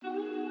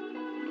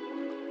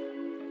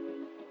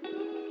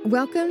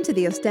Welcome to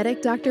the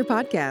Aesthetic Doctor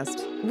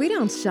Podcast. We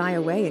don't shy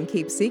away and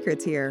keep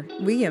secrets here.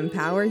 We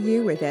empower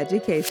you with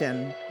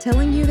education,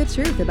 telling you the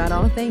truth about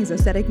all things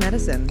aesthetic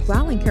medicine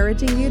while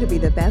encouraging you to be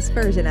the best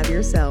version of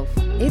yourself.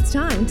 It's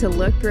time to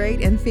look great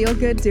and feel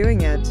good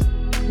doing it.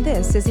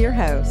 This is your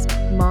host,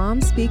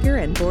 mom, speaker,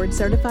 and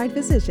board-certified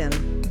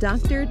physician,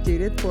 Dr.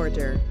 Judith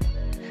Forger.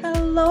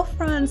 Hello,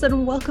 friends,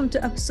 and welcome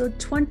to episode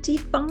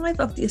 25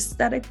 of the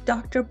Aesthetic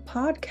Doctor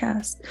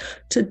Podcast.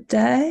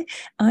 Today,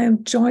 I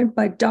am joined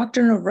by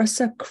Dr.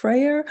 Narissa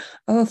Creyer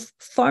of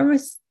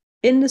Pharma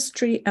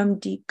Industry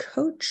MD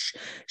Coach.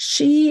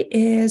 She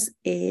is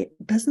a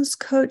business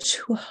coach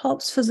who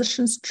helps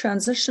physicians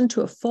transition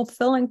to a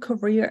fulfilling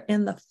career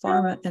in the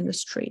pharma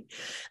industry.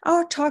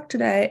 Our talk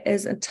today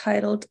is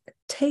entitled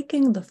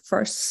Taking the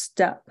First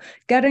Step,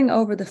 Getting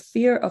Over the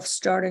Fear of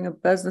Starting a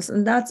Business.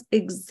 And that's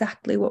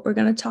exactly what we're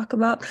going to talk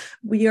about.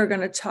 We are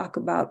going to talk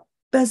about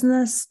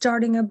business,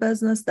 starting a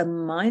business, the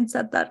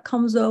mindset that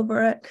comes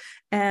over it,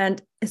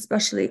 and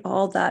especially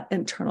all that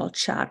internal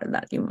chatter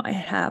that you might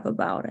have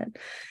about it.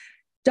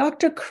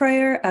 Dr.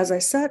 Creyer, as I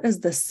said,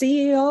 is the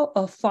CEO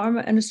of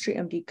Pharma Industry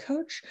MD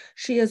Coach.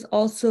 She is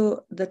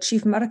also the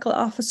chief medical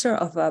officer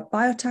of a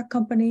biotech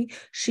company.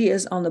 She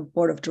is on the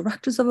board of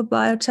directors of a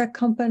biotech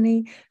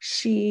company.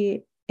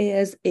 She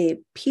is a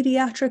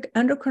pediatric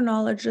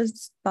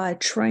endocrinologist by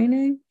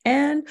training,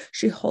 and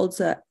she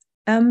holds a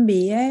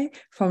MBA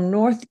from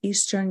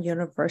Northeastern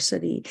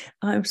University.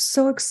 I'm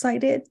so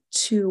excited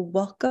to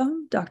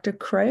welcome Dr.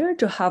 Creyer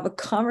to have a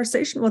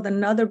conversation with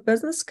another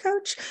business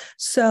coach.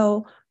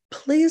 So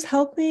please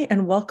help me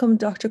and welcome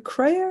Dr.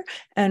 Creyer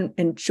and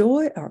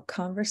enjoy our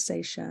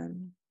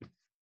conversation.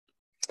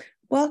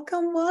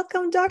 Welcome,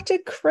 Dr.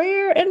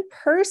 Creyer in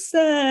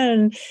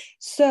person.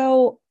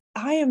 So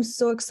I am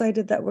so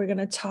excited that we're going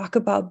to talk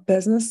about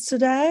business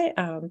today.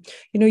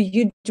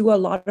 You do a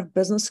lot of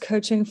business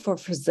coaching for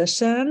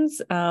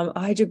physicians.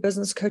 I do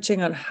business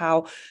coaching on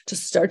how to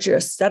start your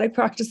aesthetic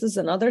practices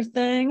and other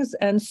things.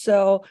 And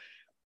so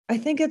I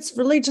think it's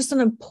really just an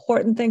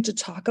important thing to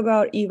talk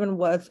about, even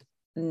with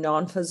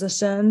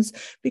non-physicians,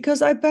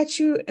 because I bet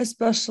you,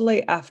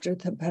 especially after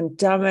the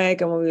pandemic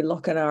and when we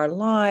look at our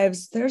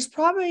lives, there's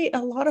probably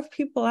a lot of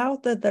people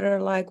out there that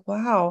are like,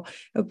 wow,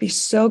 it would be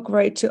so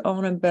great to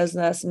own a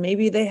business.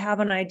 Maybe they have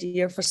an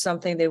idea for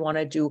something they want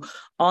to do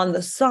on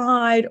the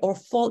side or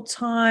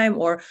full-time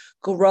or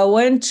grow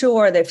into,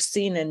 or they've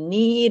seen a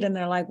need and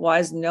they're like, why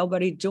is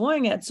nobody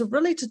doing it? So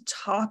really to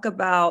talk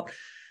about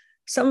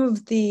some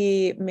of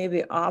the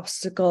maybe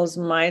obstacles,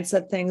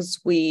 mindset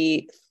things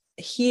we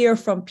hear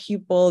from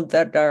people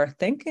that are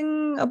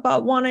thinking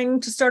about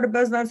wanting to start a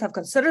business, have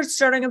considered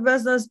starting a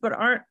business, but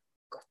aren't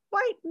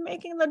quite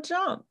making the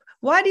jump.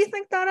 Why do you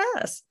think that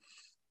is?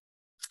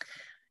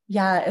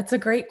 Yeah, it's a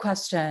great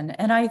question.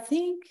 And I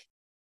think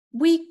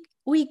we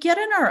get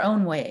in our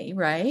own way,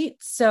 right?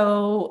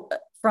 So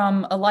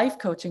from a life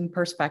coaching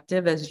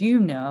perspective, as you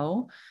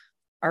know,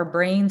 our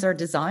brains are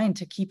designed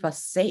to keep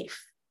us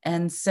safe.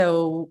 And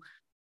so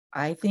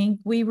I think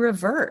we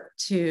revert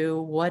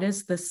to what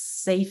is the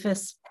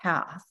safest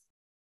path.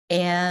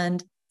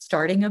 And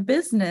starting a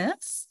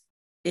business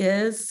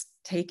is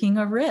taking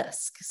a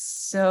risk.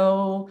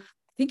 So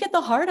I think at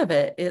the heart of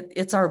it,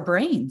 it's our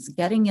brains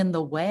getting in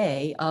the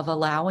way of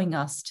allowing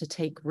us to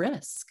take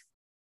risk.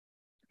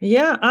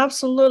 Yeah,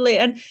 absolutely.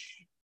 And,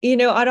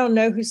 I don't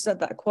know who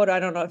said that quote. I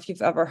don't know if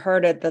you've ever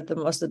heard it, that the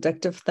most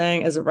addictive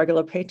thing is a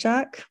regular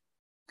paycheck.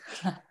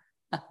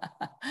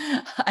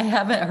 I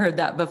haven't heard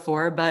that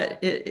before,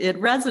 but it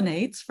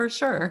resonates for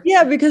sure.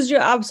 Yeah, because you're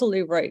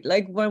absolutely right.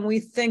 Like when we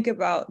think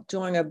about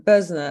doing a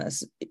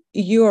business,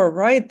 you are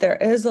right.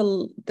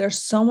 There's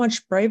so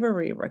much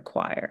bravery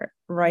required,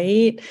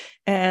 right?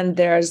 And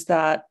there's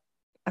that.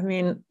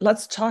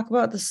 Let's talk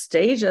about the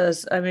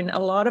stages. A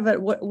lot of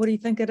it, what do you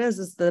think it is?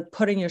 Is the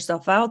putting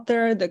yourself out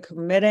there, the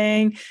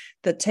committing,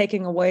 the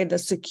taking away the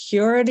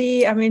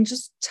security?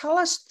 Just tell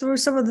us through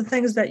some of the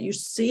things that you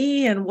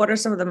see and what are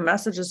some of the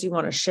messages you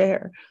want to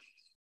share?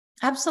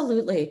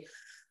 Absolutely.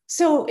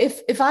 So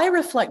if I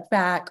reflect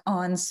back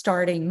on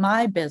starting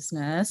my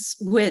business,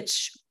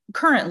 which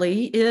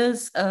currently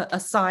is a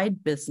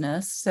side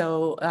business,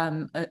 so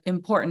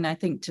important, I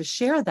think, to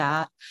share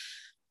that.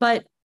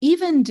 But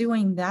even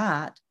doing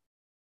that,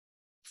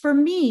 for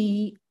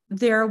me,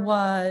 there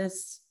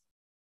was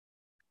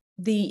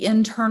the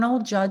internal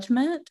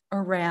judgment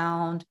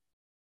around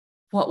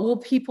what will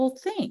people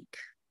think?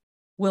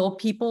 Will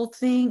people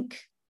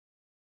think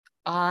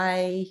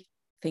I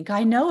think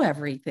I know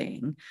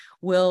everything?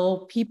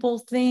 Will people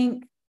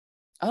think,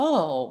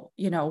 oh,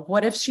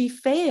 what if she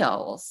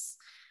fails?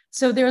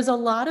 So there's a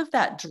lot of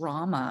that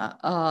drama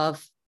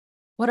of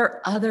what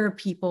are other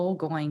people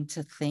going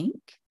to think?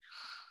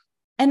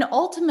 And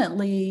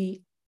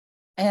ultimately,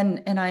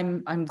 and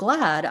I'm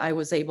glad I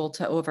was able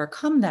to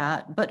overcome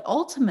that, but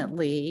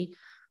ultimately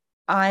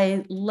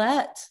I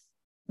let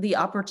the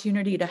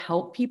opportunity to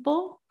help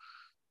people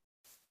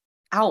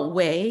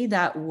outweigh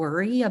that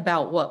worry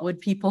about what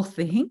would people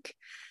think.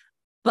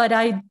 But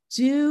I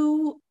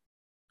do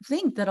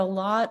think that a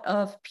lot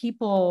of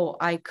people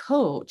I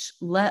coach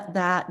let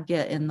that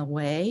get in the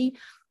way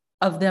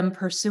of them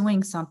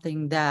pursuing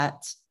something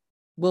that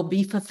will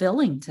be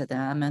fulfilling to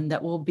them and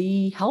that will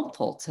be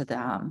helpful to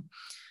them.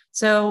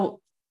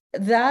 So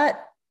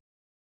that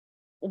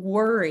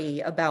worry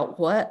about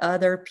what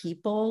other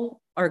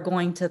people are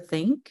going to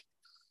think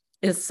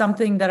is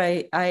something that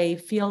I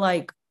feel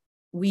like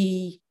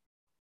we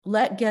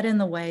let get in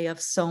the way of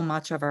so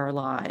much of our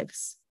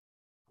lives.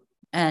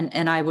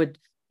 And I would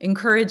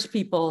encourage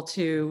people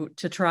to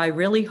try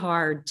really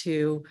hard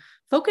to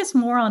focus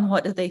more on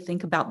what do they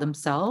think about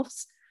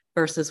themselves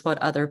versus what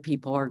other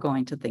people are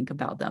going to think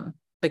about them,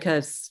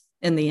 because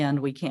in the end,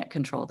 we can't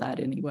control that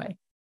anyway.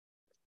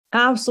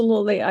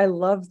 Absolutely. I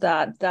love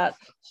that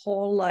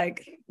whole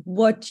like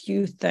what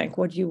you think,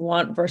 what you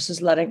want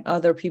versus letting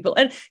other people.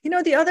 And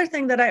the other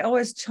thing that I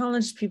always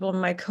challenge people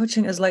in my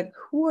coaching is like,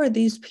 who are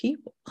these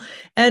people?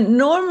 And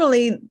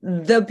normally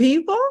the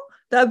people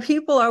that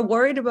people are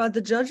worried about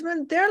the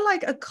judgment, they're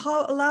like a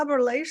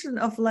collaboration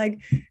of like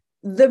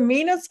the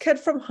meanest kid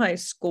from high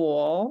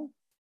school,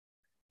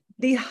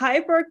 the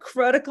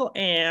hypercritical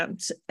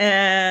aunt,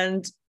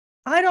 and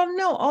I don't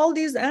know, all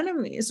these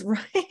enemies,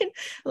 right?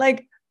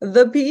 Like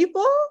the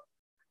people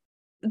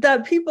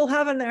that people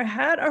have in their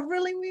head are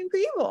really mean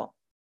people.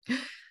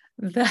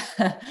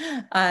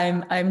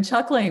 I'm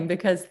chuckling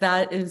because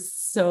that is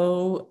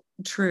so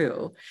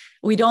true.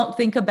 We don't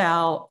think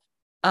about,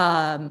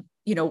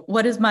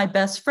 what is my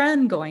best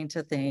friend going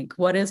to think?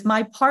 What is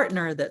my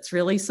partner that's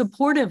really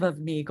supportive of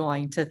me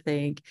going to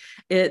think?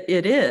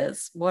 It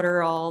is. What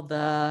are all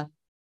the,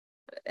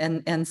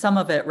 and some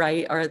of it,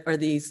 right, are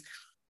these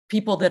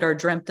people that are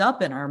dreamt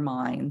up in our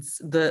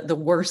minds, the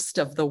worst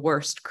of the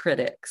worst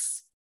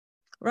critics.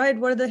 Right.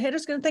 What are the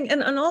haters going to think?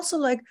 And also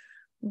like,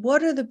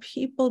 what are the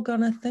people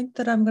going to think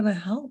that I'm going to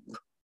help?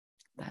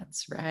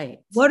 That's right.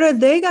 What are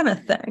they going to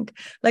think?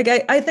 Like,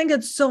 I think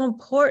it's so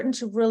important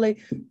to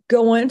really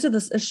go into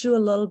this issue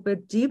a little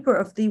bit deeper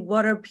of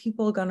what are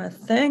people going to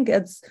think?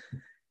 It's,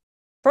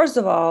 first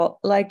of all,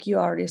 like you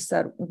already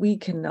said, we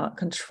cannot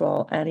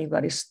control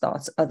anybody's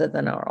thoughts other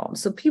than our own.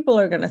 So people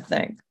are going to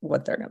think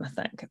what they're going to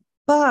think.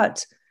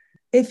 But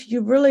if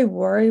you really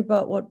worry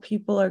about what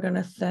people are going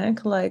to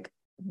think, like,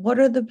 what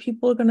are the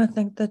people going to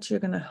think that you're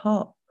going to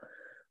help?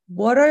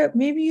 What are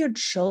maybe your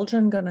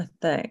children going to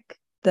think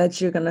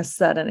that you're going to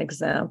set an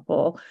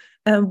example?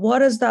 And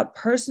what is that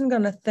person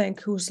going to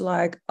think who's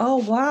like, oh,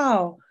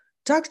 wow,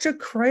 Dr.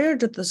 Crayer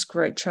did this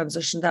great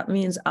transition. That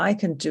means I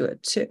can do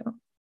it too.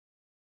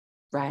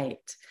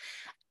 Right.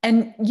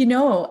 And,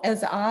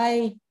 as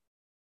I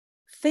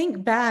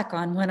think back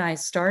on when I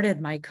started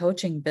my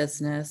coaching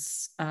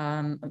business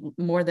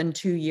more than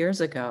 2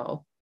 years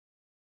ago,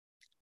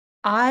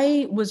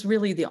 I was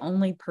really the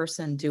only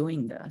person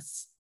doing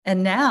this.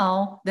 And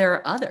now there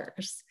are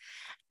others.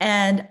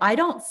 And I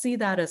don't see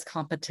that as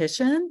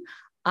competition.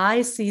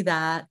 I see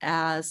that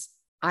as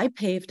I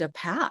paved a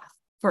path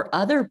for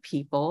other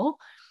people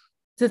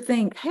to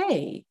think,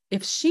 hey,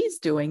 if she's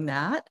doing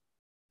that,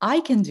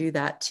 I can do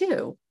that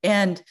too.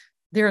 And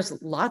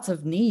there's lots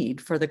of need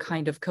for the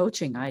kind of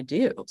coaching I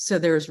do. So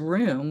there's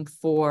room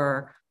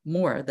for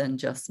more than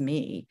just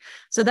me.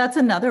 So that's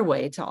another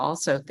way to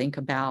also think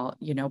about,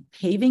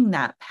 paving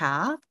that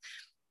path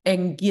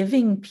and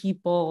giving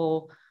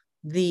people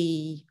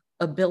the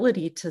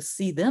ability to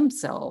see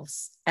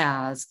themselves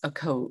as a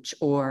coach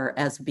or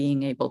as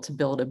being able to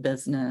build a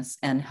business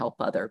and help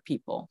other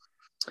people.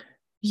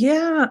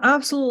 Yeah,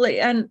 absolutely.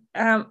 And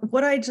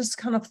what I just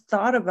kind of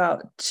thought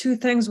about, two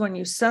things when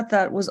you said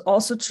that was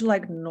also to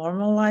like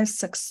normalize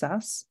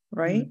success,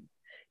 right? Mm-hmm.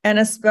 And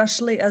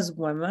especially as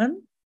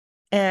women.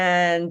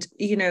 And,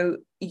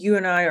 you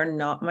and I are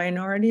not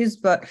minorities,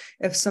 but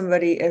if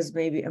somebody is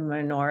maybe a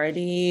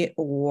minority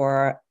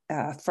or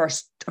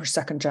first or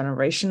second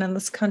generation in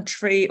this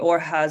country, or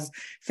has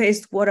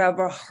faced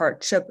whatever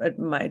hardship it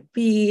might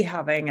be,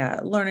 having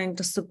a learning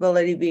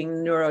disability, being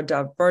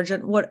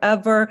neurodivergent,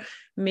 whatever,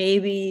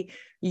 maybe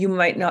you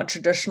might not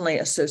traditionally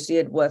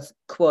associate with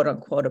quote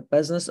unquote a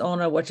business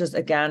owner, which is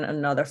again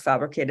another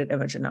fabricated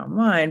image in our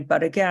mind.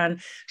 But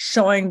again,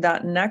 showing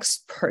that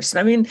next person.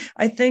 I mean,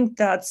 I think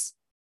that's,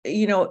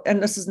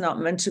 and this is not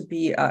meant to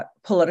be a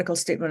political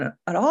statement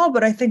at all,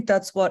 but I think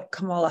that's what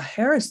Kamala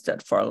Harris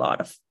did for a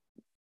lot of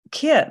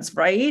kids,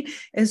 right?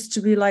 Is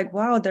to be like,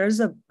 wow, there's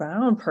a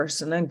brown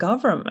person in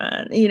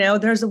government,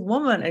 there's a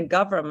woman in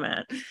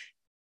government.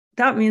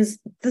 That means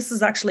this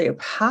is actually a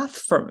path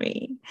for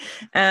me.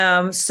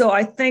 So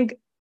I think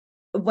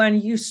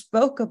when you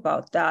spoke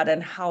about that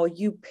and how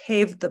you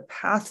paved the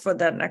path for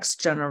that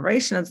next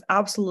generation, it's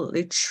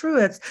absolutely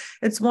true.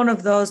 It's one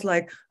of those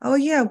like, oh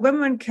yeah,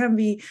 women can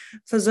be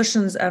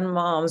physicians and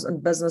moms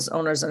and business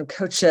owners and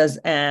coaches.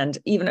 And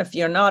even if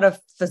you're not a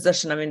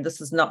physician, I mean, this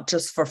is not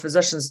just for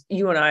physicians.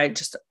 You and I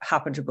just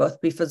happen to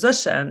both be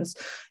physicians.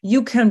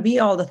 You can be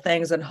all the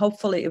things, and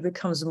hopefully it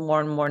becomes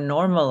more and more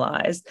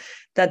normalized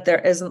that there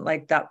isn't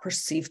like that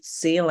perceived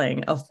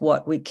ceiling of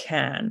what we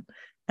can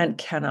and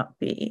cannot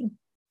be.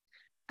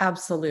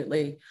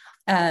 Absolutely.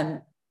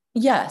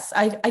 Yes,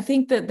 I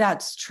think that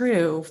that's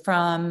true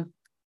from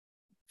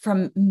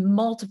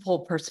multiple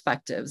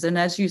perspectives. And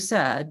as you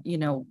said,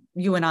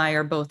 you and I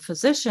are both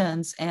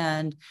physicians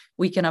and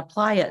we can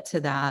apply it to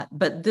that.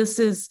 But this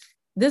is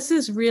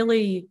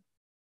really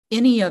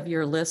any of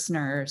your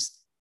listeners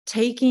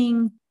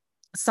taking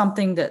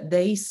something that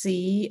they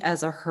see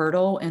as a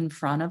hurdle in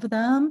front of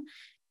them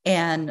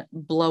and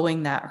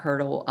blowing that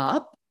hurdle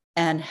up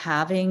and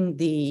having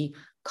the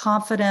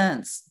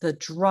confidence, the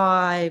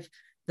drive,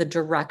 the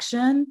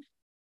direction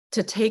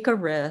to take a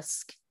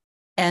risk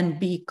and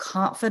be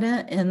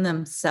confident in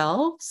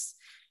themselves.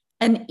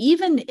 And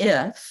even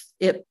if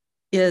it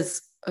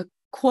is a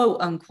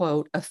quote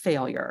unquote a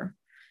failure,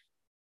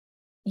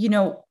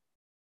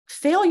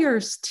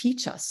 failures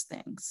teach us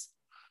things.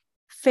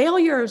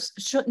 Failures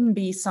shouldn't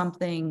be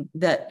something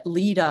that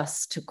lead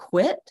us to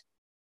quit.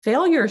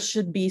 Failures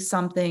should be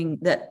something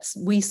that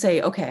we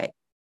say, okay,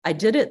 I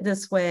did it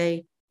this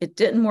way. It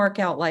didn't work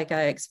out like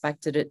I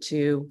expected it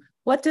to.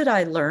 What did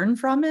I learn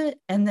from it?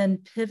 And then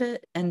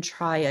pivot and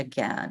try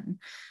again.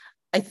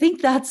 I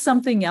think that's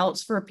something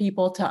else for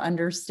people to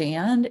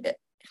understand.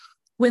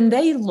 When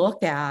they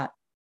look at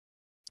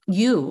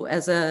you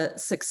as a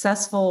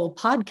successful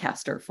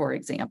podcaster, for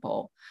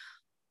example,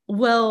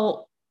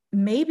 well,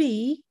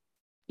 maybe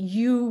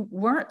you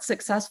weren't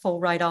successful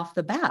right off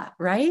the bat,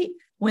 right?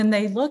 When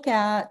they look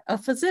at a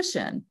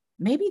physician,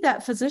 maybe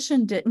that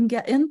physician didn't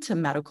get into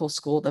medical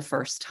school the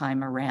first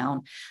time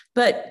around,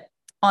 but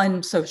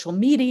on social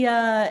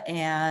media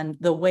and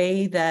the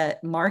way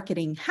that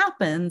marketing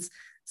happens,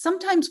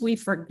 sometimes we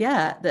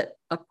forget that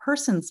a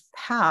person's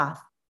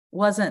path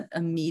wasn't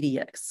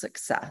immediate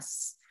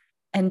success.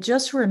 And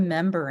just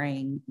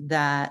remembering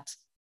that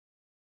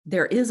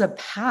there is a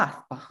path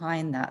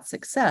behind that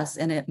success,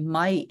 and it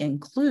might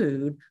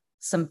include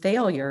some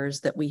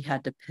failures that we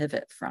had to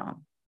pivot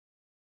from.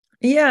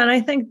 Yeah, and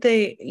I think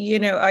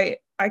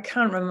I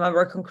can't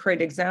remember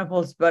concrete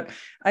examples, but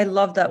I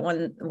love that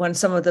when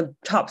some of the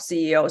top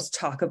CEOs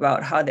talk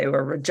about how they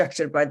were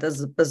rejected by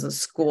this business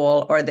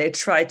school, or they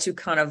tried to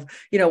kind of,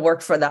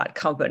 work for that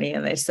company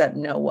and they said,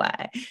 no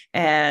way.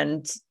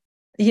 And,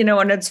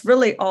 and it's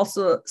really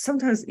also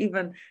sometimes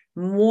even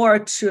more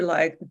to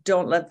like,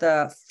 don't let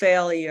the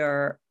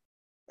failure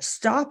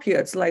stop you.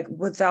 It's like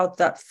without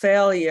that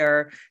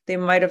failure, they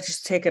might have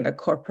just taken a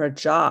corporate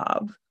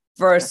job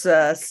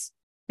versus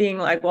being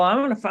like, well, I'm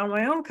going to found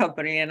my own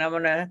company and I'm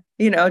going to,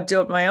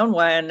 do it my own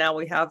way. And now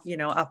we have,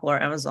 Apple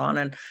or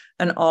Amazon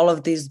and all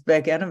of these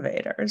big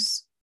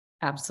innovators.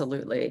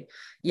 Absolutely.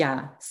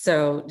 Yeah.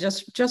 So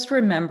just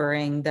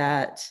remembering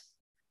that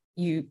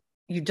you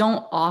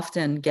don't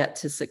often get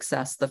to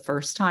success the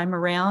first time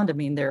around. I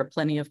mean, there are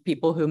plenty of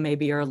people who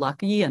maybe are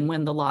lucky and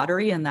win the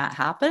lottery and that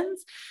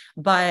happens,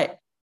 but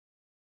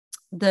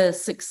the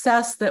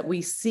success that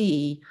we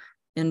see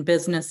in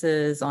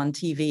businesses, on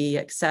TV,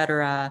 et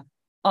cetera,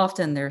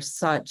 often there's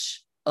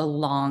such a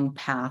long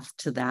path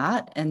to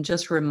that, and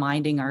just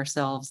reminding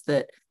ourselves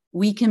that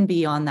we can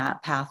be on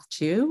that path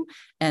too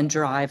and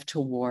drive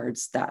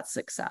towards that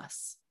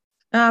success.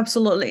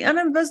 Absolutely. And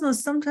in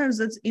business, sometimes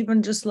it's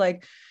even just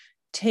like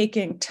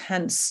taking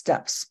 10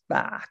 steps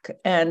back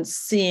and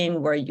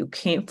seeing where you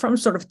came from,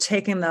 sort of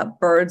taking that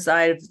bird's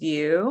eye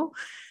view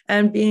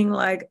and being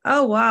like,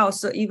 oh, wow.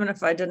 So even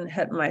if I didn't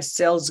hit my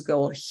sales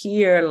goal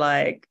here,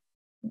 like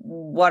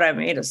what I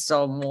made is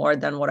still more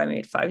than what I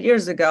made 5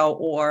 years ago.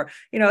 Or,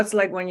 it's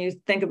like when you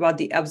think about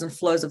the ebbs and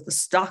flows of the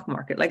stock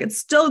market, like it's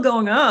still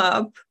going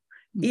up,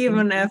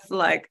 even if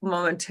like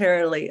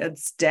momentarily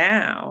it's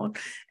down.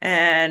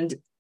 And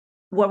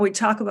when we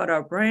talk about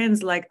our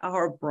brains, like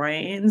our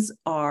brains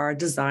are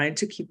designed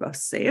to keep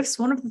us safe.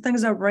 So one of the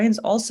things our brains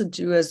also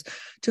do is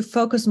to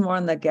focus more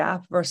on the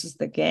gap versus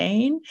the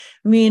gain,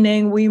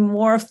 meaning we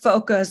more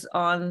focus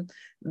on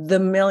the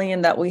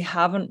million that we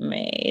haven't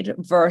made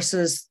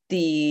versus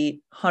the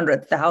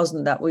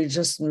 100,000 that we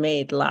just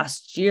made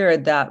last year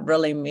that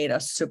really made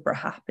us super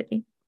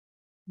happy.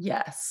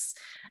 Yes.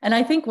 And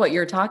I think what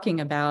you're talking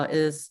about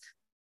is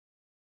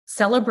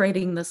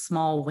celebrating the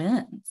small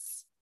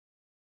wins,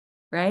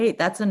 right?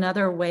 That's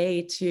another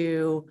way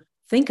to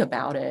think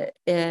about it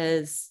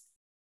is,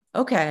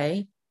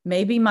 okay,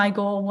 maybe my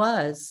goal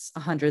was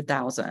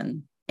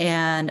 100,000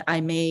 and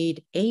I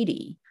made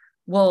 80.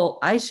 Well,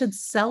 I should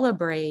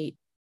celebrate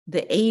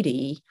the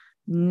 80,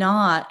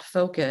 not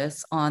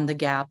focus on the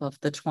gap of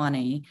the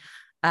 20.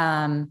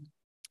 And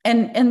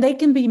they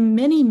can be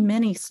many,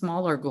 many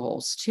smaller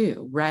goals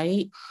too,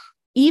 right?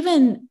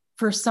 Even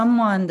for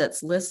someone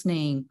that's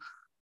listening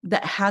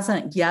that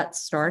hasn't yet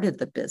started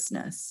the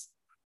business,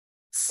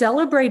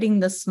 celebrating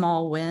the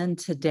small win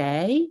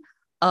today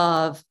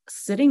of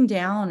sitting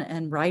down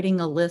and writing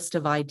a list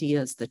of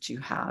ideas that you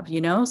have,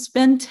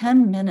 spend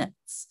 10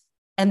 minutes.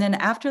 And then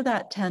after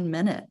that 10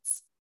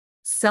 minutes,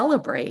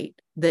 celebrate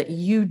that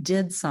you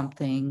did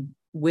something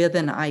with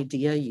an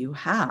idea you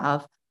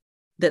have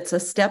that's a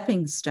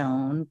stepping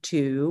stone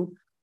to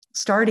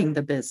starting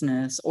the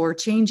business or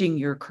changing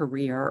your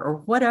career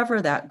or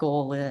whatever that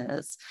goal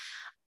is.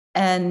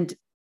 And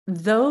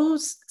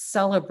those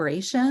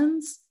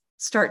celebrations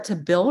start to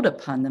build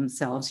upon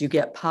themselves. You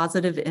get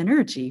positive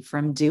energy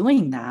from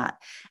doing that.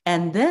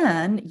 And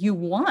then you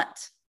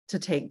want to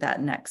take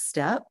that next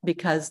step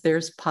because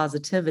there's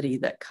positivity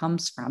that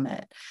comes from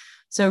it.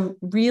 So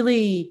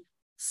really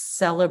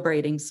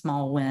celebrating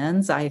small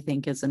wins, I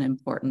think, is an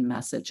important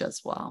message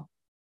as well.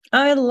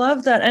 I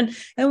love that. And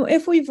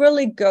if we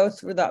really go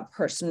through that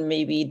person,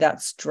 maybe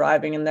that's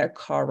driving in their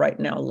car right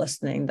now,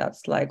 listening,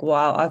 that's like,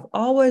 wow, I've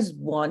always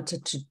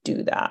wanted to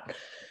do that.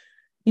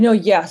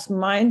 Yes,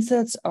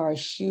 mindsets are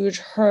huge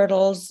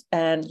hurdles,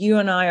 and you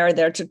and I are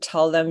there to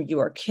tell them you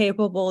are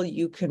capable,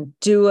 you can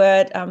do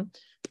it.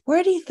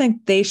 Where do you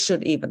think they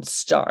should even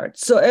start?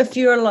 So if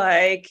you're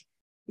like,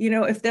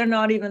 if they're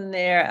not even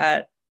there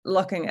at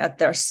looking at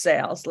their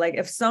sales, like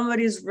if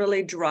somebody's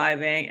really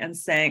driving and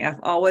saying,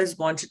 I've always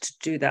wanted to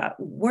do that,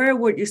 where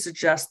would you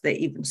suggest they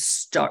even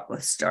start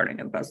with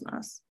starting a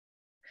business?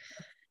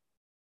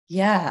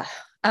 Yeah.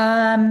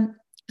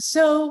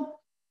 So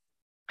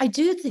I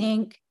do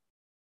think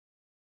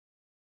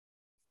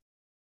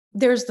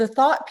there's the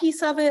thought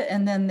piece of it,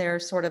 and then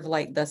there's sort of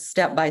like the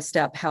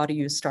step-by-step, how do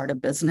you start a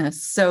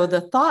business? So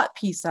the thought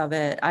piece of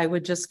it, I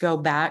would just go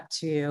back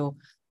to,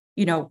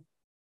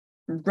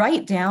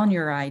 write down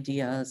your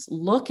ideas,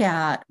 look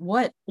at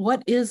what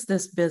is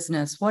this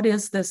business? What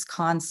is this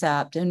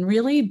concept? And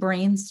really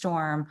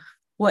brainstorm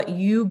what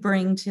you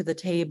bring to the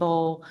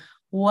table,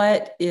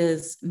 what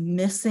is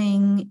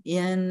missing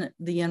in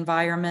the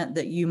environment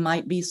that you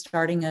might be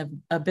starting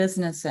a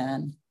business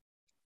in.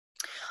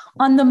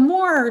 On the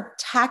more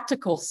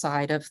tactical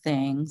side of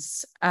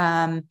things,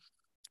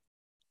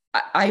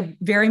 I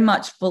very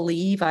much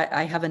believe,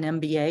 I have an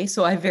MBA,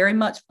 so I very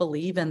much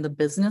believe in the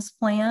business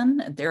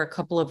plan. There are a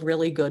couple of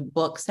really good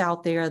books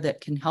out there that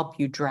can help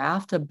you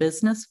draft a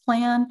business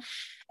plan.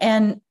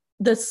 And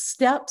the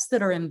steps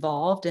that are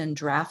involved in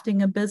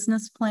drafting a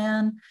business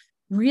plan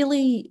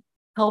really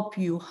help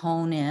you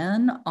hone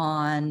in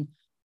on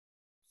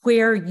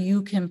where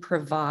you can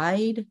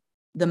provide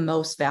the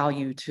most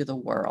value to the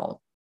world.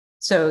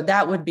 So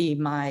that would be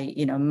my,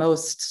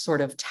 most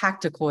sort of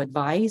tactical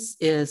advice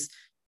is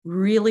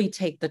really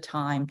take the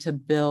time to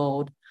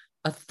build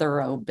a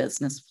thorough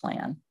business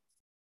plan.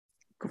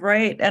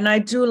 Great. And I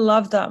do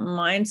love that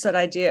mindset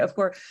idea. If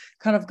we're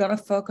kind of going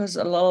to focus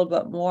a little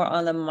bit more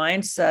on the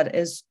mindset,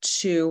 is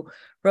to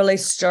really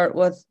start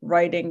with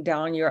writing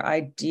down your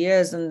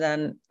ideas. And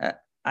then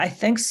I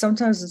think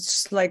sometimes it's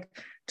just like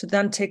to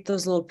then take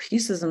those little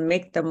pieces and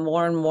make them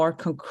more and more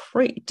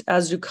concrete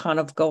as you kind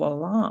of go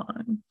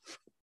along.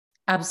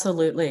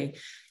 Absolutely.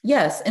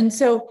 Yes. And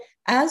so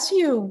as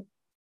you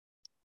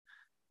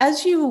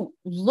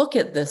look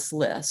at this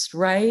list,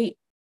 right,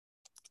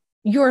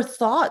 your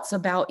thoughts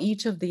about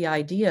each of the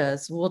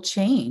ideas will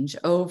change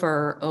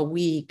over a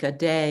week, a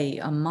day,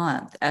 a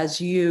month. As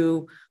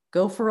you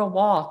go for a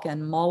walk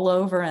and mull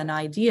over an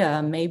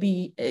idea,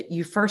 maybe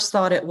you first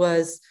thought it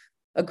was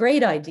a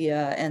great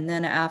idea, and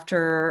then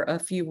after a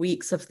few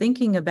weeks of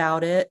thinking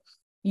about it,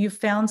 you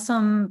found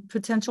some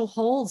potential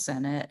holes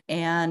in it,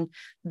 and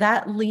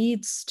that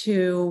leads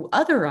to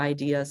other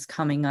ideas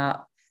coming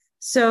up.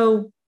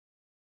 So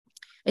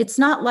it's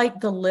not like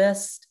the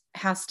list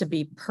has to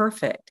be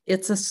perfect.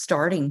 It's a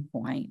starting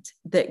point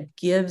that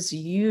gives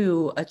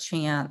you a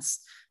chance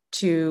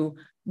to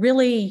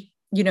really,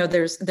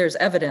 there's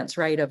evidence,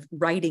 right, of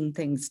writing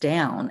things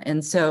down.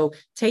 And so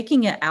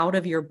taking it out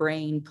of your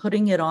brain,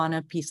 putting it on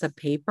a piece of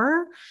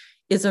paper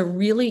is a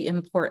really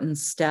important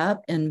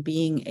step in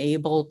being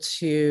able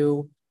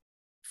to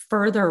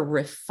further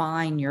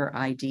refine your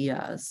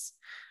ideas.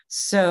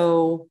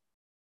 So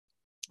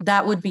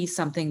that would be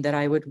something that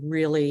I would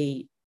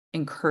really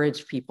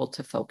encourage people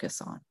to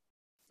focus on.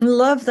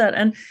 Love that.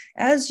 And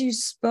as you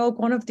spoke,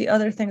 one of the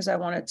other things I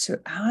wanted to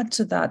add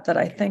to that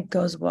I think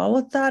goes well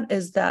with that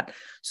is that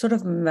sort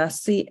of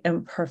messy,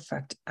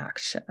 imperfect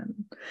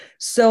action.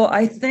 So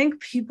I think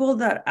people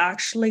that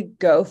actually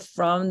go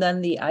from then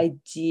the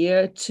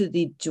idea to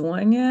the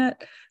doing it,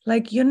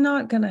 like you're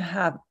not going to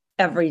have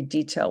every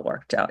detail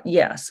worked out.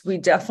 Yes, we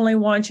definitely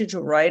want you to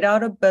write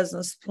out a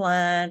business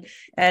plan.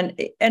 And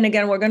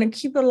again, we're going to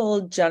keep it a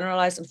little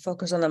generalized and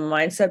focus on the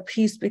mindset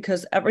piece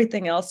because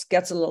everything else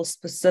gets a little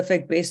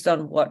specific based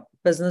on what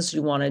business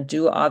you want to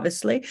do,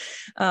 obviously.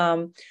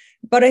 But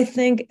I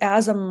think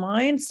as a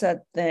mindset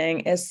thing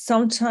is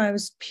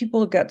sometimes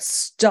people get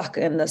stuck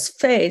in this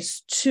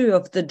phase too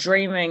of the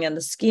dreaming and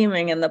the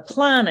scheming and the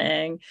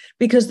planning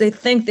because they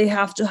think they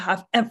have to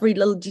have every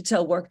little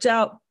detail worked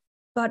out.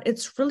 But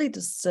it's really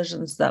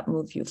decisions that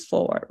move you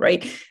forward,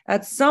 right?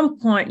 At some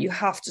point, you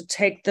have to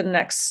take the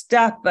next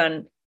step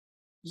and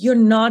you're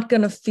not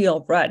going to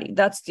feel ready.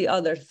 That's the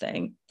other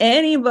thing.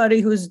 Anybody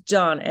who's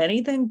done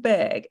anything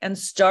big and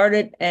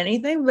started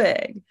anything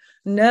big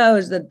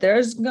knows that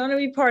there's going to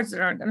be parts that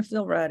aren't going to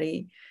feel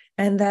ready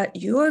and that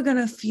you're going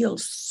to feel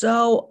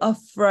so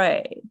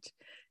afraid.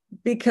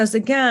 Because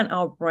again,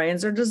 our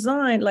brains are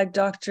designed, like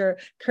Dr.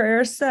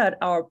 Crayer said,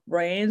 our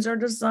brains are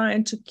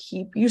designed to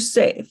keep you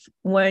safe.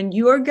 When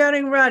you are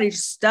getting ready to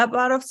step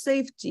out of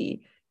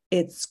safety,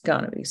 it's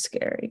going to be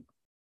scary.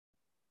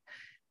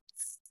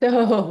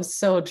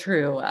 So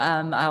true.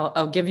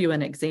 I'll give you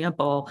an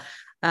example.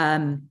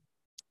 I,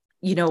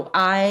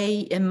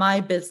 in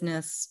my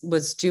business,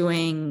 was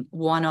doing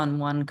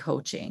one-on-one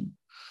coaching.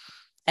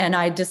 And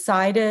I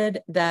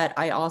decided that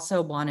I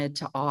also wanted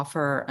to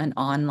offer an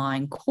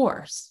online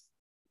course.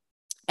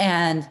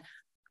 And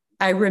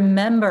I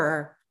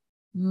remember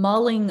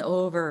mulling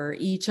over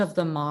each of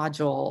the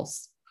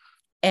modules,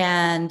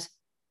 and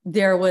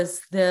there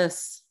was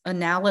this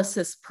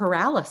analysis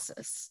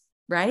paralysis,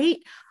 right?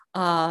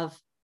 Of,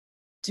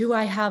 do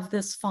I have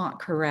this font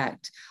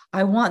correct?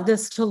 I want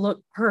this to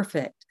look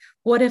perfect.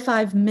 What if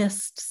I've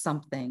missed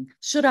something?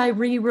 Should I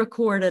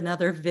re-record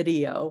another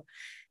video?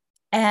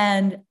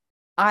 And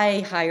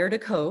I hired a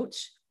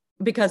coach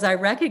because I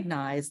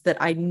recognized that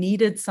I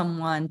needed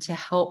someone to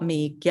help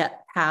me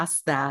get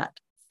past that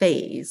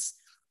phase.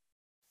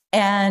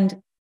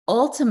 And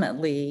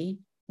ultimately,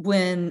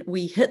 when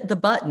we hit the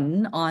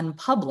button on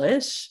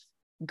publish,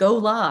 go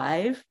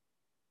live,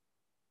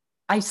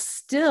 I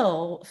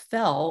still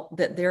felt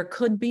that there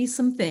could be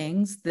some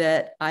things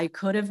that I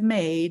could have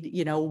made,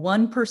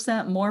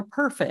 1% more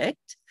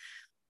perfect,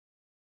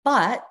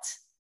 but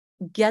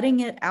getting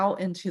it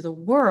out into the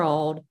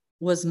world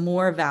was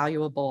more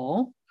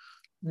valuable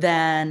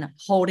than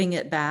holding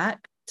it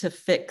back to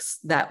fix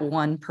that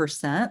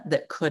 1%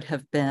 that could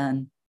have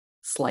been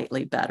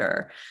slightly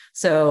better.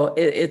 So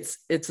it's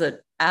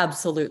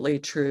absolutely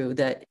true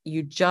that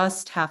you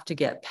just have to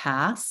get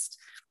past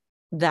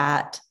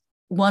that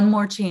one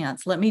more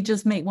chance. Let me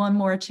just make one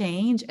more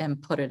change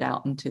and put it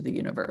out into the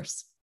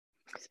universe.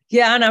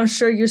 Yeah. And I'm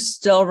sure you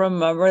still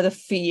remember the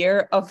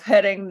fear of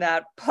hitting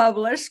that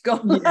publish go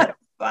live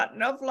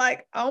button of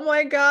like, oh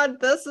my God,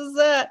 this is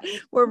it.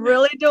 We're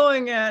really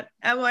doing it.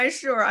 Am I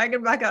sure I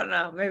can back out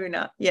now? Maybe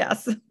not.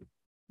 Yes.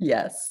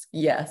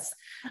 Yes.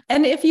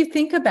 And if you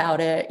think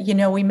about it,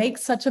 we make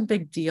such a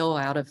big deal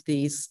out of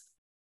these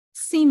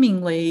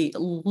seemingly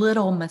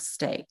little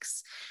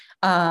mistakes.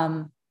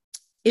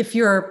 If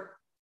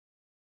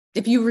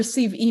you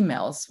receive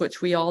emails,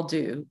 which we all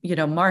do,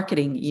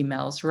 marketing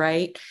emails,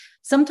 right?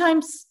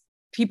 Sometimes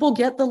people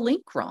get the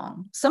link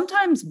wrong.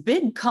 Sometimes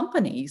big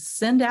companies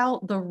send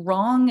out the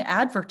wrong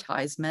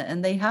advertisement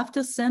and they have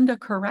to send a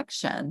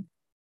correction.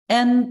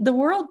 And the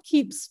world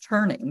keeps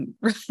turning,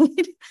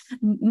 right?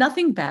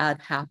 Nothing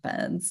bad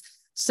happens.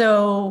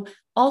 So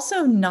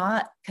also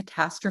not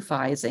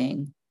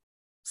catastrophizing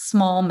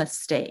small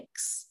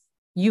mistakes.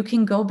 You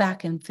can go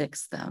back and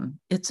fix them.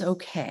 It's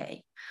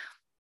okay.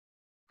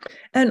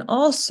 And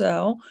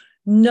also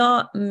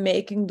not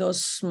making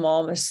those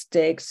small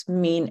mistakes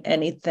mean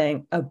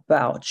anything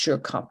about your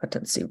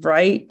competency,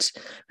 right?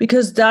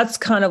 Because that's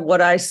kind of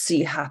what I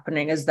see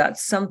happening, is that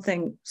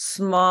something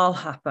small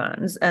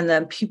happens and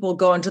then people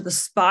go into the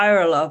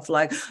spiral of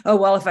like, oh,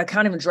 well, if I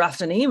can't even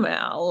draft an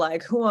email,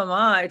 like, who am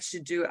I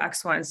to do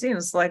X, Y, and Z? And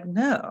it's like,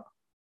 no.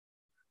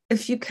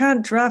 If you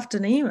can't draft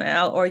an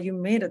email or you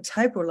made a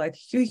typo, like,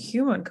 you're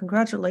human,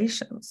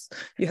 congratulations.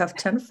 You have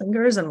 10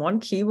 fingers and one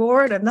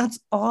keyboard, and that's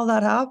all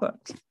that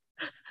happened.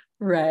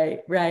 Right.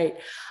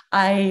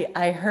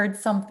 I heard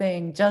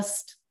something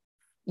just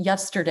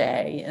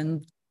yesterday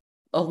in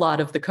a lot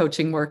of the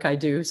coaching work I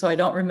do, so I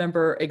don't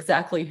remember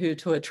exactly who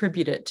to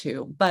attribute it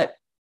to, but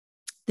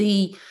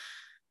the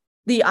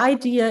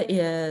idea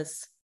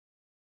is,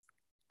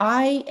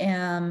 I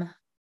am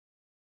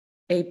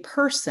a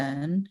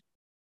person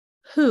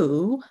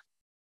who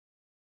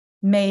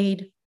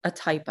made a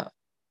typo,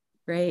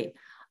 right?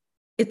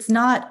 It's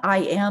not, I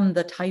am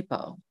the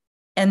typo.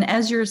 And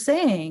as you're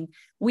saying,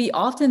 we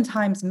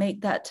oftentimes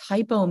make that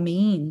typo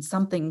mean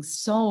something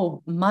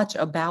so much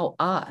about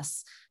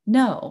us.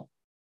 No,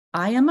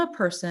 I am a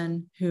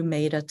person who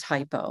made a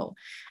typo.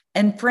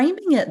 And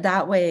framing it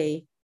that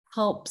way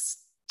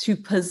helps to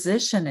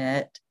position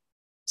it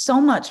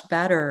so much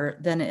better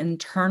than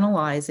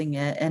internalizing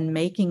it and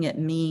making it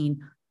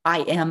mean,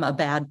 I am a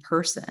bad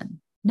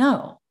person.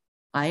 No,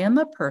 I am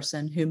a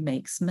person who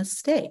makes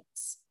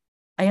mistakes.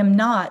 I am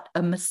not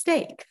a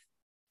mistake.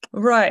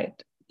 Right.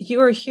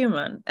 You're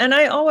human. And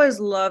I always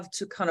love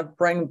to kind of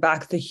bring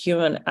back the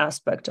human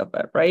aspect of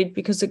it, right?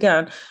 Because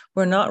again,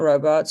 we're not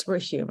robots, we're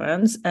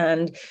humans.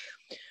 And,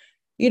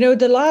 one of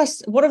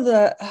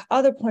the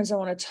other points I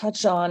want to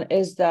touch on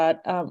is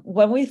that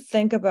when we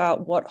think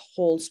about what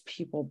holds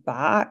people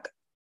back,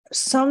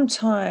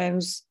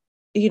 sometimes,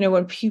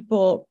 when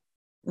people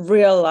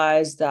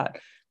realize that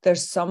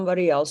there's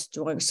somebody else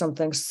doing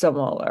something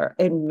similar,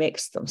 it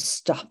makes them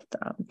stop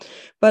them.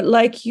 But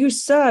like you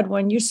said,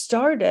 when you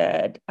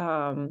started,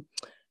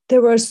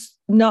 there was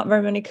not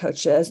very many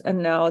coaches,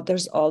 and now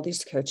there's all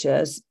these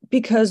coaches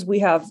because we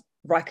have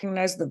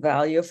recognized the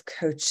value of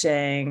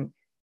coaching.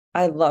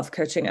 I love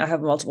coaching. I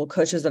have multiple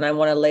coaches, and I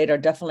want to later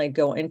definitely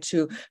go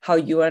into how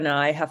you and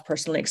I have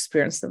personally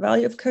experienced the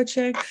value of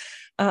coaching.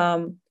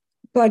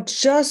 But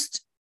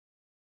just,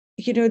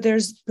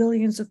 there's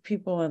billions of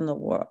people in the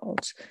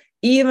world.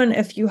 Even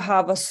if you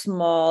have a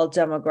small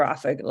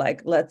demographic,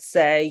 like let's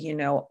say,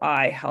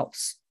 I help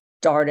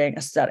starting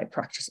aesthetic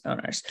practice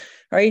owners,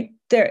 right?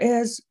 There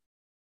is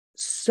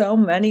so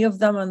many of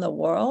them in the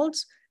world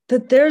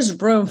that there's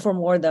room for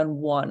more than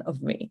one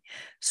of me.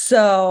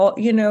 So,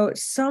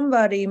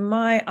 somebody,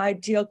 my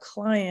ideal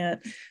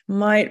client,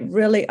 might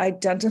really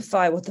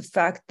identify with the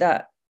fact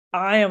that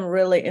I am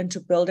really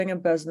into building a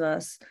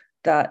business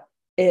that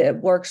it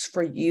works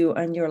for you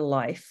and your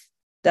life,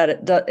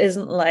 that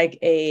isn't like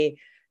a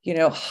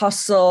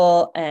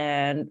hustle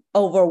and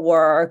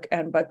overwork,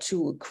 but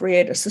to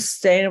create a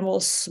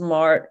sustainable,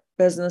 smart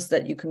business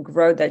that you can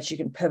grow, that you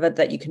can pivot,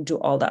 that you can do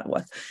all that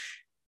with.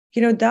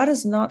 That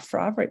is not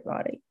for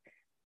everybody.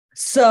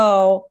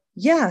 So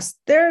yes,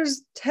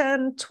 there's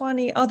 10,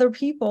 20 other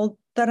people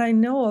that I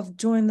know of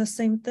doing the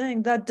same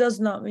thing. That does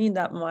not mean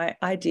that my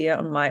idea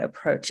and my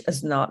approach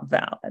is not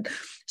valid.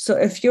 So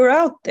if you're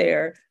out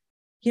there,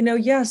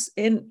 yes,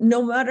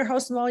 no matter how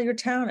small your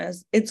town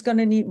is, it's going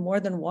to need more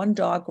than one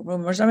dog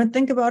groomers. I mean,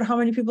 think about how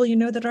many people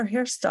that are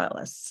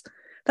hairstylists.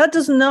 That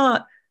does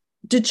not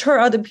deter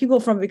other people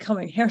from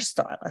becoming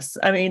hairstylists.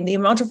 I mean, the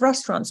amount of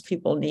restaurants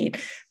people need,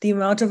 the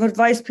amount of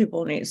advice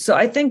people need. So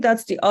I think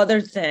that's the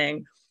other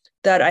thing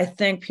that I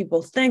think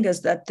people think,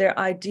 is that their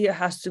idea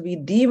has to be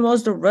the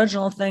most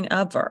original thing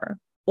ever,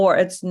 or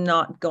it's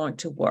not going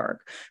to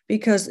work,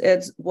 because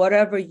it's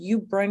whatever you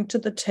bring to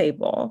the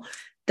table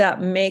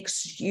that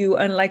makes you,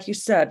 and like you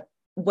said,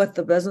 with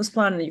the business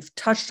plan, and you've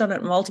touched on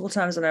it multiple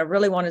times, and I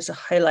really wanted to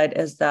highlight,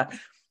 is that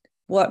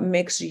what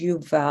makes you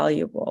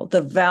valuable,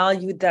 the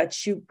value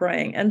that you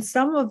bring. And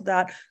some of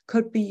that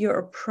could be your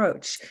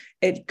approach.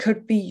 It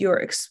could be your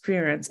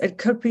experience. It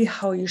could be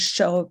how you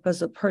show up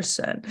as a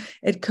person.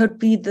 It could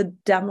be the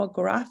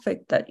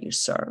demographic that you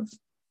serve.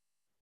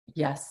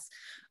 Yes,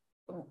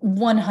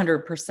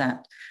 100%.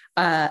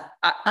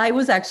 I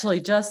was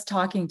actually just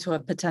talking to a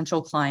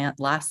potential client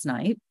last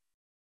night,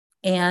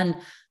 and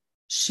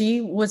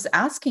she was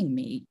asking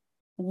me,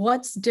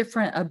 what's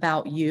different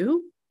about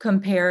you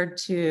compared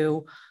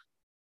to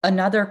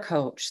another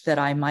coach that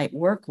I might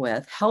work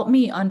with? Help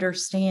me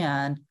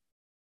understand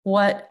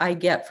what I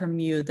get from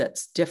you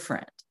that's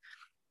different.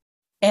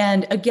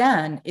 And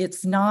again,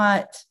 it's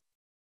not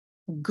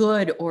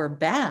good or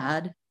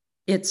bad.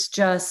 It's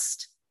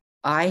just,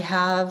 I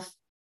have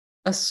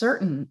a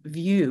certain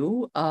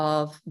view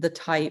of the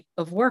type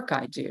of work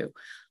I do.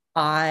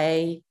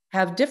 I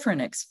have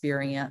different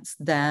experience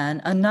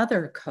than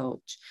another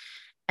coach.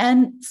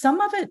 And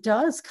some of it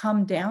does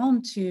come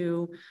down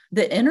to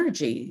the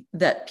energy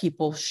that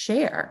people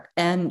share,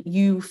 and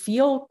you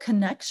feel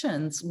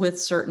connections with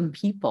certain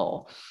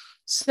people.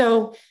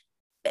 So,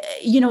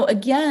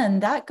 again,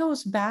 that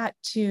goes back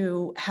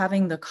to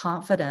having the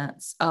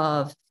confidence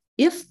of,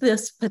 if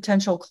this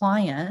potential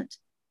client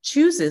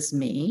chooses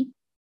me,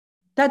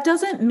 that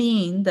doesn't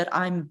mean that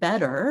I'm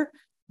better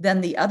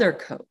than the other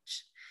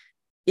coach.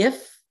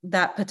 If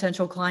that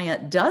potential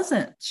client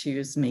doesn't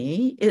choose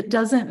me, it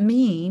doesn't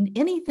mean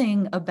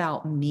anything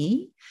about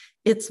me.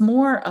 It's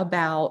more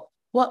about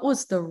what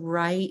was the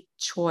right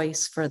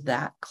choice for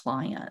that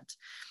client.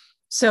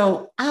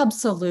 So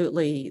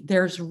absolutely,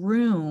 there's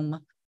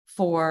room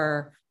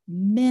for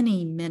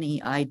many,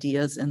 many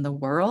ideas in the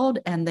world,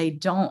 and they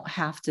don't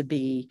have to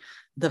be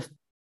the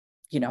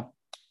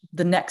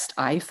next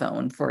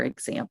iPhone, for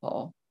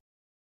example.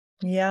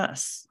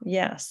 Yes.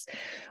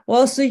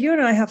 Well, so you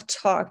and I have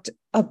talked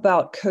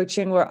about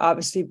coaching. We're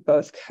obviously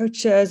both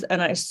coaches,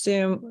 and I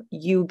assume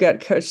you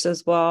get coached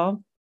as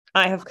well.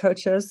 I have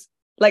coaches,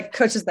 like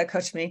coaches that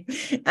coach me.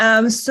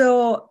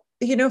 So,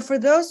 for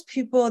those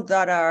people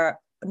that are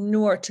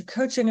newer to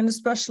coaching, and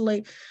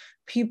especially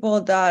people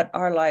that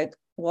are like,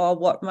 well,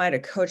 what might a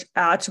coach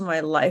add to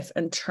my life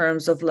in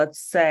terms of, let's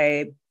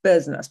say,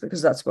 business,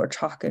 because that's what we're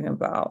talking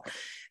about.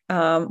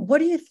 What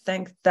do you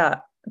think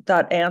that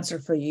answer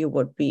for you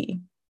would be?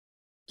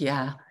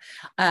 Yeah.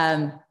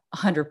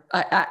 100.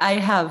 I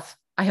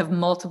have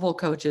multiple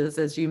coaches,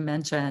 as you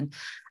mentioned.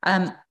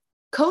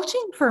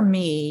 Coaching for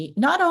me,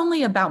 not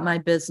only about my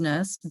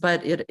business,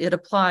 but it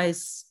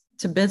applies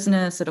to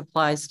business. It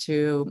applies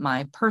to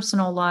my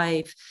personal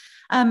life.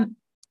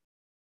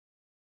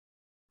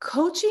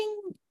 Coaching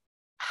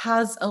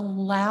has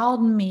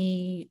allowed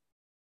me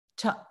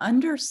to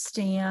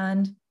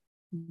understand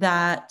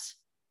that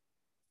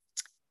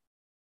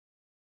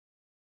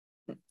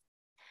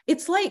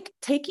it's like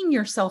taking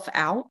yourself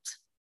out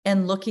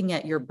and looking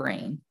at your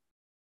brain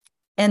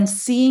and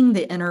seeing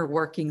the inner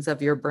workings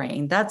of your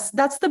brain. That's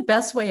the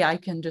best way I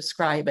can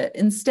describe it.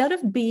 Instead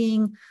of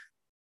being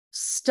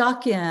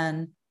stuck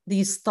in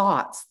these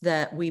thoughts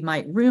that we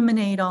might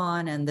ruminate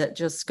on and that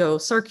just go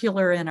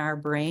circular in our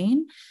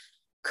brain,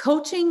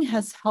 coaching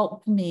has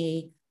helped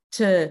me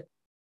to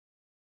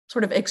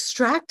sort of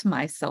extract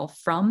myself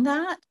from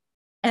that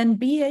and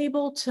be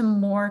able to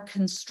more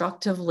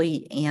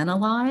constructively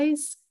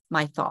analyze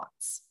my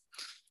thoughts.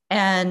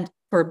 And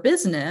for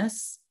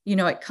business,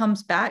 it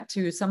comes back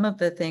to some of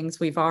the things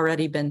we've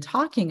already been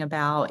talking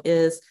about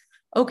is,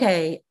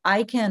 okay,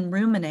 I can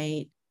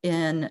ruminate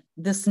in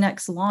this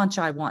next launch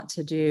I want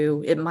to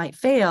do. It might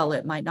fail.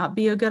 It might not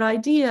be a good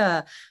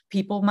idea.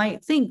 People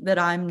might think that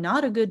I'm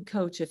not a good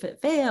coach if it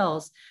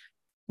fails.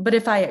 But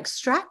if I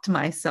extract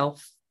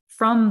myself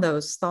from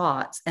those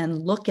thoughts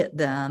and look at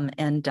them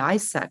and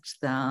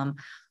dissect them.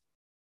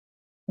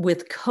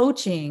 With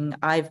coaching,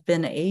 I've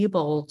been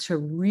able to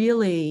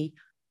really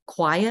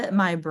quiet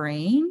my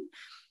brain,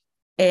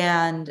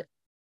 and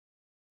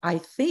I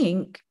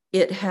think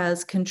it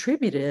has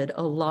contributed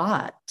a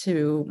lot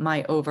to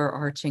my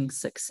overarching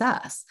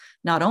success,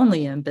 not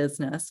only in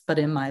business, but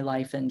in my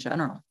life in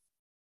general.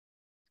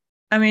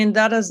 I mean,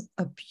 that is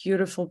a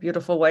beautiful,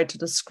 beautiful way to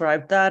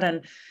describe that.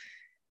 And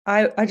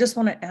I just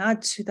want to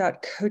add to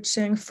that,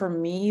 coaching for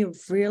me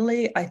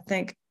really, I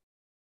think,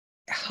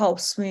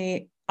 helps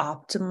me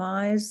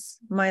optimize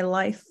my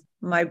life,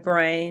 my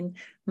brain,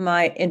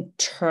 my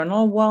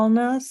internal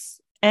wellness.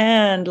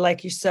 And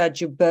like you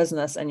said, your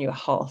business and your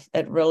health,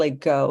 it really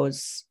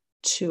goes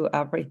to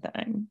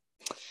everything.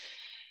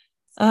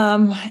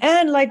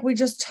 And like we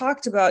just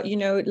talked about,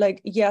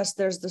 like, yes,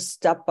 there's the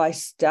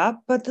step-by-step,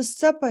 but the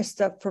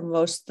step-by-step for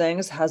most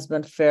things has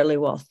been fairly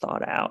well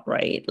thought out,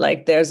 right?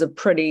 Like there's a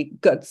pretty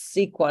good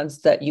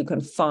sequence that you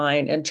can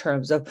find in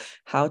terms of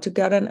how to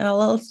get an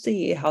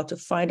LLC, how to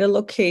find a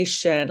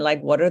location,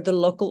 like what are the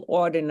local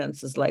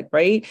ordinances like,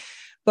 right?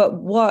 But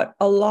what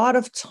a lot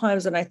of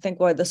times, and I think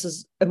why this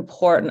is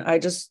important,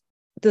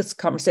 this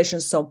conversation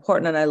is so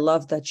important, and I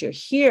love that you're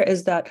here,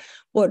 is that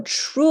what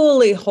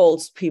truly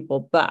holds people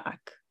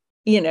back,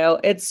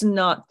 it's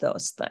not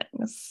those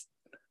things.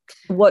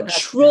 What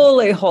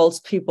truly holds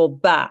people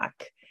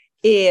back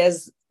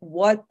is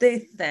what they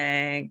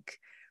think,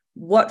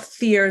 what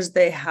fears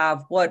they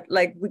have, what,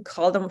 like, we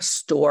call them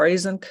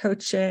stories in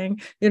coaching,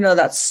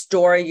 that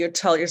story you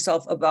tell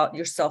yourself,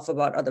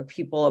 about other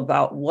people,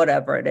 about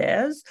whatever it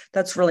is,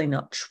 that's really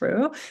not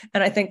true.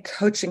 And I think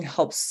coaching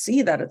helps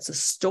see that it's a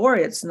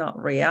story, it's not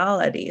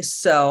reality.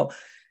 So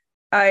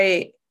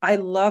I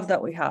love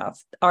that we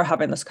are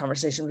having this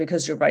conversation,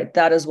 because you're right,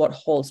 that is what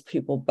holds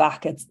people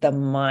back. It's the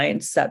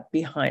mindset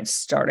behind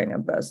starting a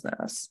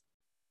business.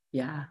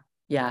 Yeah.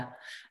 Yeah.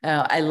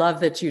 I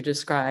love that you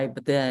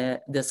describe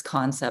this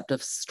concept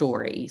of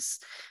stories.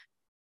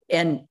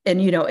 And,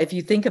 if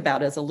you think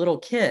about it, as a little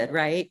kid,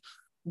 right,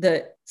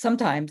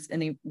 sometimes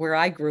where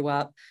I grew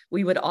up,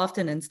 we would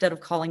often, instead of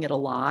calling it a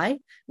lie,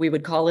 we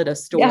would call it a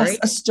story. Yes,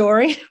 a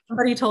story.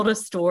 Somebody told a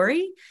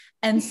story.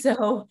 And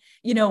so,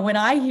 when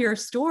I hear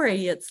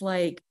story, it's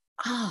like,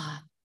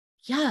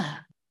 yeah,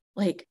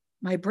 like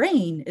my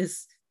brain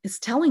is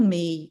telling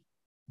me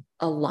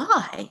a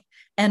lie.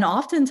 And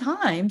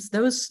oftentimes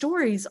those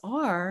stories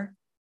are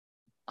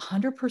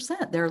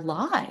 100%, they're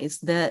lies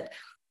that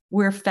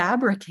we're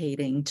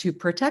fabricating to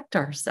protect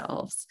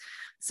ourselves.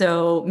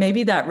 So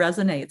maybe that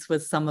resonates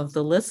with some of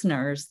the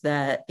listeners,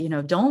 that,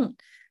 don't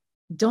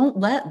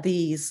let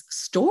these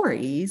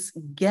stories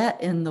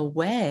get in the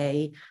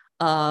way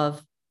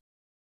of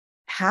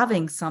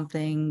having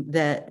something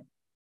that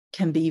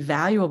can be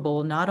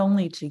valuable, not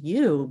only to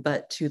you,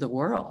 but to the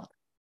world.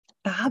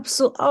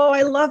 Absolutely. Oh,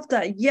 I love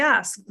that.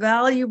 Yes,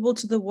 valuable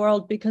to the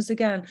world, because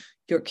again,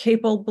 you're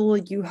capable,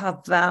 you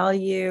have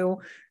value,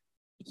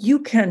 you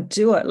can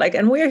do it. Like,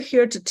 and we're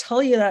here to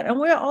tell you that.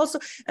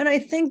 And I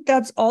think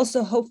that's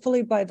also,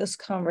 hopefully by this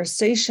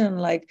conversation,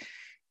 like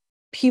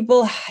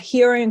people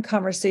hearing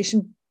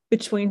conversation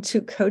between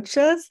two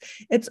coaches,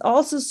 it's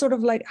also sort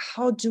of like,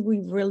 how do we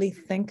really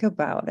think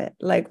about it?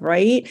 Like,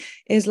 right,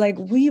 is like,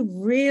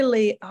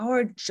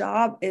 our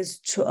job is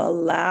to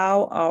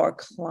allow our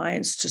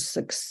clients to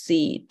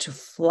succeed, to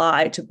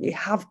fly,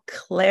 have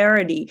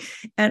clarity,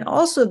 and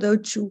also though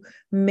to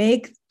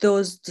make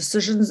those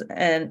decisions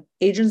and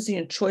agency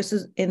and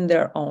choices in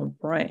their own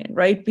brain,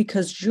 right?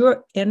 Because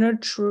your inner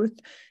truth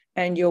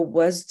and your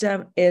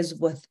wisdom is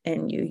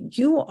within you.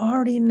 You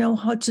already know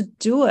how to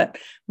do it.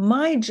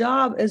 My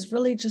job is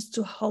really just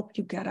to help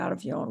you get out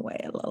of your own way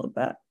a little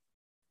bit.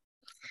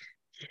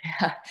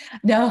 Yeah,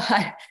 no,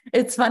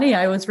 it's funny.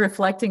 I was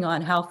reflecting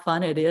on how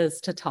fun it is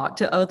to talk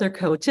to other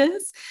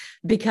coaches,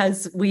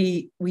 because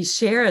we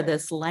share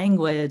this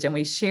language and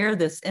we share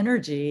this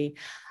energy,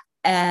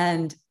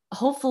 and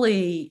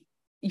hopefully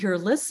your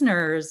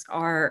listeners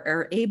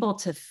are able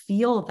to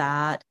feel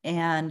that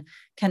and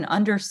can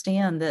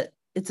understand that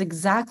it's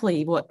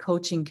exactly what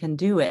coaching can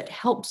do. It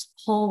helps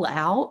pull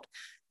out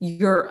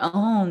your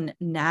own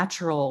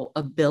natural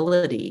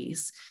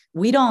abilities.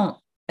 We don't,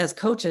 as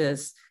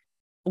coaches,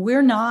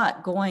 we're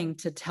not going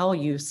to tell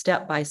you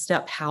step by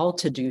step how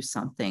to do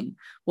something.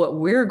 What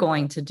we're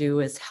going to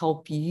do is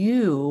help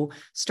you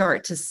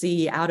start to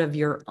see out of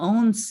your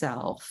own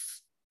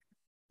self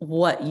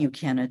what you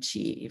can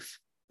achieve.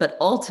 But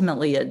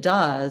ultimately, it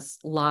does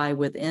lie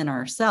within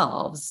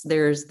ourselves.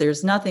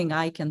 There's nothing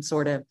I can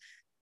sort of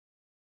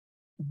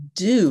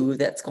do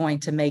that's going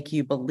to make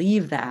you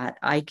believe that.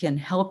 I can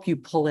help you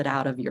pull it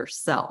out of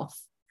yourself,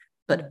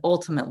 but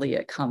ultimately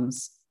it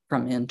comes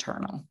from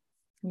internal.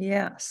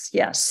 Yes.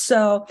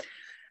 So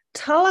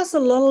tell us a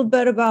little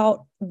bit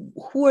about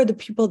who are the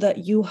people that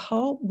you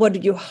help? What do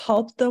you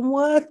help them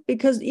with?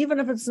 Because even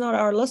if it's not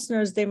our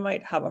listeners, they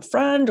might have a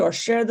friend or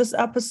share this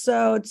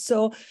episode.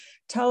 So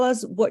tell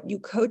us what you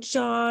coach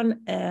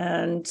on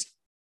and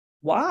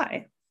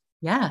why.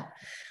 Yeah.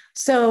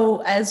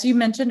 So, as you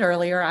mentioned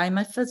earlier, I'm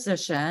a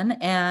physician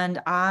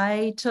and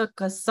I took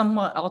a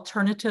somewhat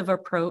alternative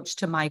approach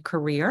to my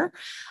career.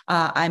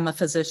 I'm a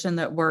physician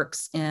that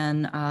works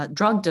in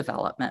drug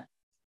development.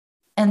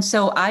 And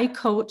so I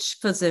coach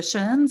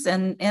physicians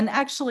and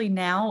actually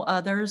now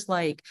others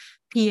like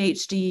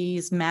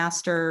PhDs,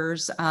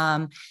 masters,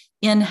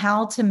 in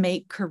how to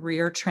make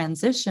career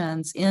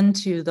transitions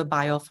into the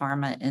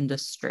biopharma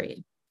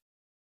industry.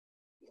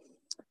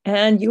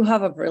 And you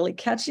have a really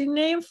catchy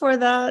name for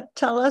that.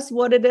 Tell us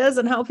what it is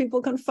and how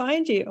people can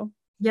find you.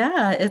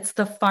 Yeah, it's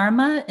the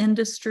Pharma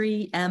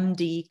Industry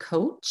MD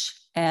Coach.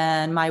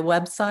 And my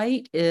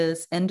website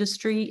is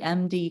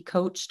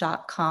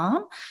industrymdcoach.com.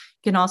 You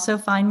can also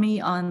find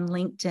me on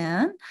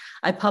LinkedIn.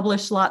 I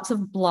publish lots of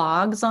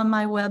blogs on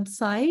my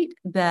website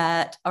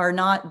that are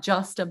not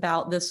just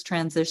about this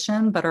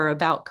transition, but are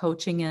about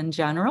coaching in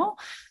general.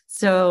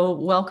 So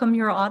welcome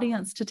your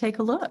audience to take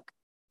a look.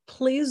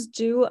 Please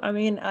do. I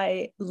mean,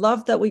 I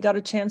love that we got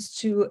a chance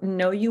to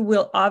know you.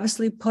 We'll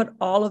obviously put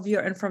all of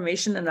your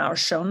information in our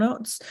show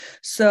notes.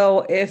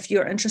 So if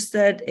you're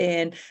interested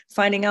in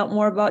finding out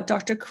more about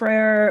Dr.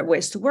 Crayer,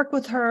 ways to work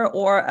with her,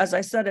 or as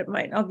I said, it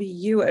might not be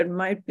you, it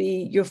might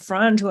be your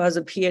friend who has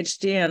a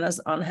PhD and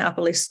is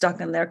unhappily stuck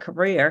in their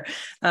career.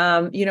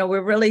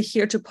 We're really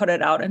here to put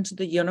it out into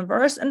the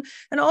universe. And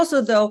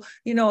also though,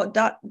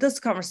 that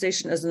this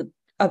conversation isn't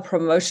a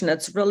promotion.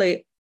 It's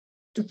really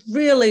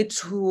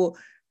to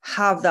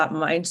have that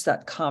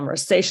mindset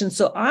conversation.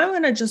 So I'm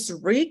going to just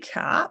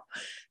recap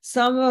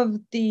some of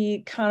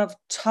the kind of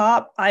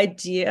top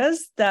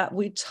ideas that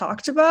we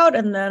talked about,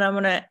 and then I'm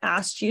going to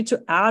ask you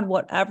to add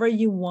whatever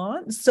you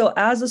want. So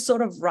as a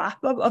sort of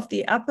wrap up of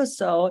the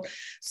episode,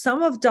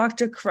 some of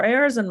Dr.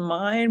 Crayer's and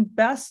mine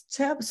best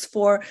tips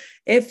for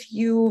if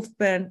you've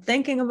been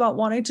thinking about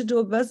wanting to do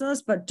a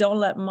business, but don't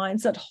let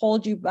mindset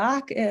hold you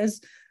back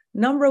is,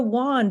 number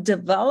one,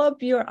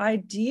 develop your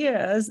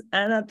ideas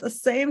and at the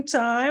same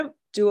time,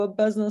 do a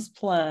business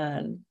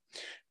plan.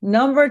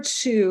 Number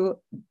two,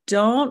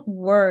 don't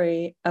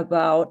worry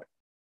about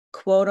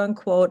quote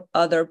unquote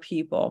other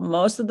people.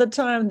 Most of the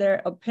time,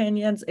 their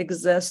opinions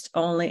exist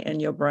only in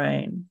your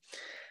brain.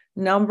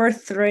 Number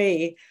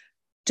three,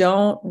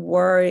 don't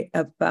worry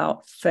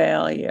about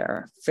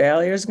failure.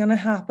 Failure is going to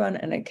happen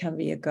and it can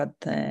be a good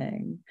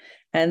thing.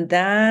 And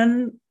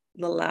then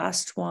the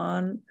last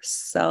one,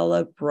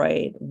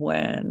 celebrate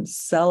wins.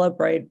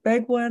 Celebrate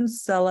big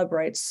wins,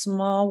 celebrate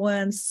small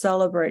wins,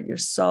 celebrate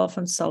yourself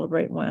and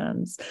celebrate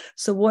wins.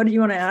 So what do you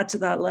want to add to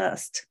that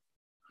list?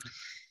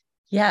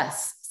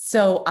 Yes.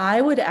 So I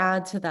would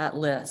add to that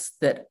list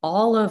that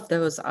all of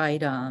those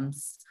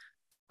items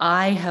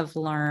I have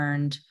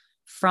learned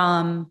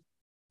from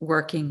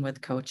working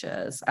with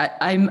coaches.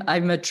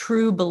 I'm a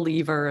true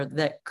believer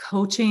that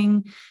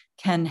coaching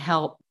can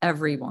help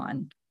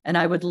everyone. And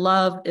I would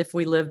love if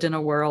we lived in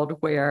a world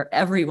where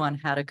everyone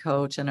had a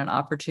coach and an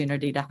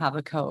opportunity to have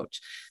a coach.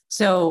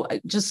 So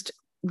just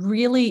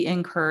really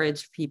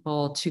encourage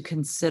people to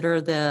consider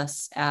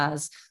this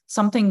as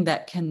something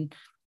that can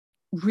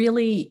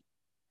really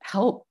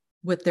help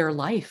with their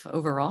life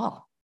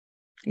overall.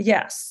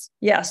 Yes.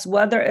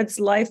 Whether it's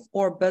life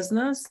or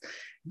business,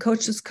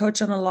 coaches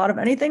coach on a lot of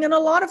anything. And a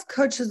lot of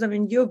coaches, I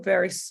mean, you're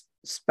very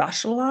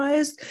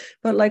specialized,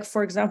 but like,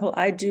 for example,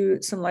 I do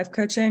some life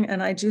coaching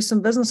and I do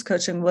some business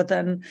coaching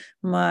within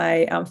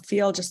my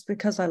field just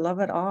because I love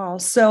it all.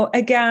 So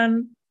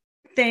again,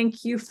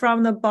 thank you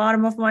from the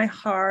bottom of my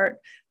heart.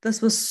 This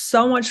was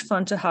so much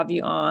fun to have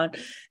you on.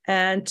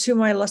 And to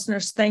my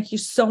listeners, thank you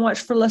so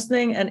much for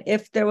listening. And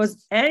if there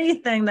was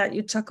anything that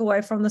you took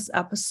away from this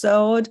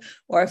episode,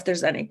 or if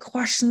there's any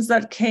questions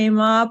that came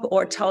up,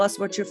 or tell us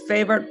what your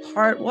favorite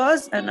part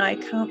was, and I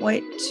can't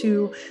wait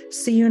to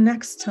see you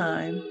next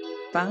time.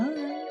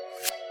 Bye.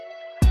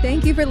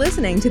 Thank you for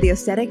listening to the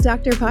Aesthetic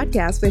Doctor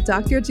podcast with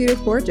Dr. Judith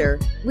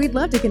Borger. We'd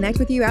love to connect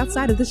with you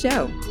outside of the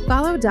show.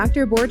 Follow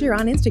Dr. Borger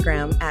on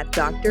Instagram at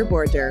Dr.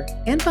 Borger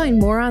and find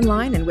more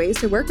online and ways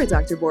to work with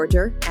Dr.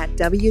 Borger at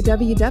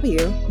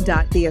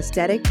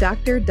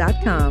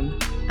www.theaestheticdoctor.com.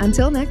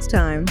 Until next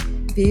time,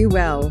 be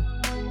well.